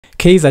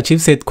Kaizer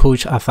Chiefs head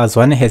coach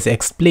Zwane has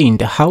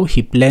explained how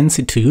he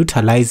plans to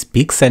utilize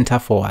big centre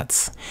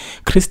forwards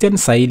Christian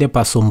Saile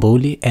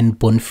Basomboli and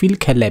Bonfil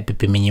Caleb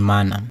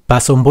Biminyimana.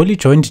 Basomboli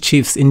joined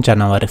Chiefs in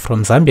January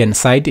from Zambian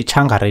side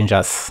Changa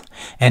Rangers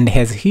and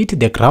has hit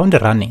the ground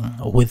running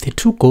with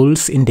 2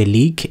 goals in the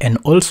league and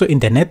also in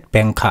the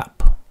Nedbank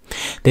Cup.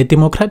 The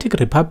Democratic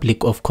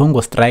Republic of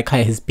Congo striker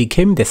has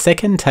become the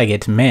second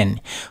target man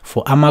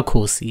for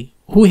Amakhosi,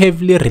 who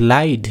heavily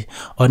relied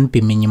on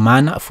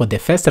Biminyimana for the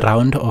first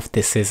round of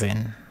the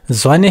season.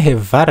 Zwane have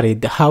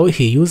varied how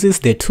he uses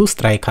the 2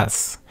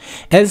 strikers,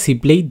 as he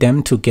played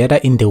them together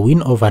in the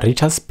win over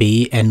Richards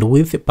Bay and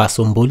with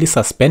Basomboli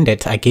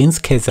suspended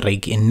against Kaizer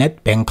in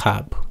Nedbank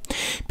Cup.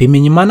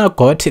 Biminyimana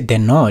got the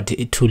nod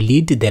to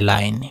lead the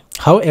line.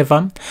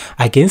 However,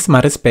 against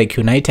Maritzburg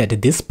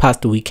United this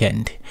past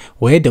weekend,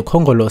 where the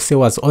Congolese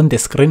was on the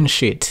screen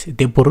sheet,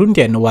 the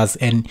Burundian was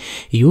an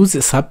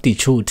used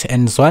substitute,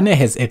 and Zwane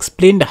has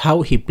explained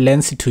how he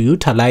plans to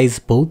utilize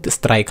both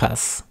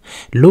strikers.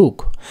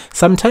 Look,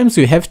 sometimes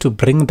you have to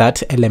bring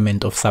that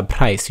element of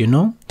surprise, you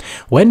know?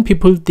 When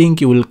people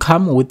think you will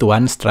come with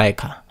 1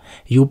 striker,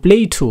 you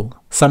play 2,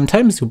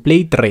 sometimes you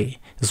play 3.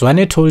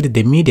 Zwane told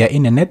the media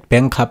in a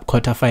Nedbank Cup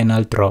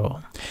quarter-final draw.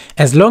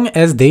 As long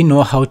as they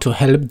know how to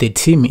help the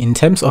team in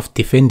terms of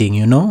defending,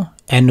 you know,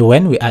 and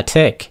when we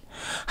attack,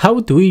 how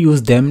do we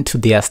use them to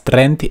their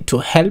strength to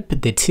help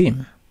the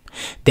team?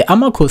 The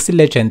Amakhosi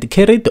legend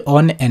carried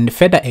on and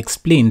further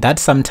explained that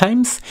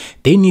sometimes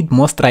they need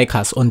more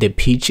strikers on the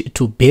pitch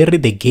to bury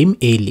the game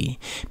early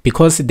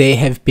because they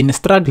have been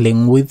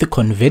struggling with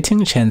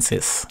converting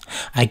chances.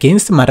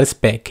 Against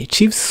Maritzburg,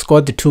 Chiefs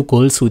scored 2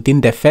 goals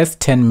within the first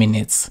 10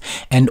 minutes,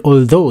 and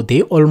although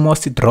they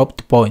almost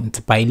dropped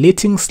points by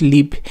letting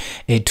slip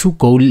a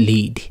 2-goal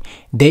lead,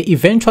 they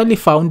eventually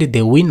found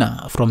the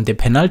winner from the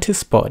penalty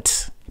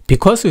spot.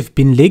 Because we've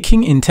been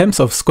lacking in terms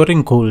of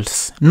scoring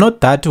goals,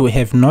 not that we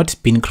have not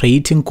been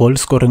creating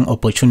goal-scoring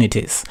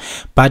opportunities,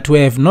 but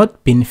we have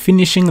not been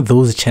finishing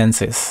those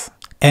chances.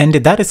 And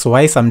that is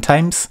why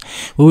sometimes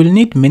we will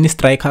need many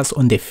strikers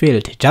on the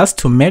field just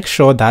to make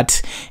sure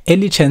that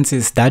early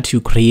chances that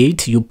you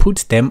create, you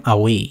put them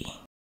away.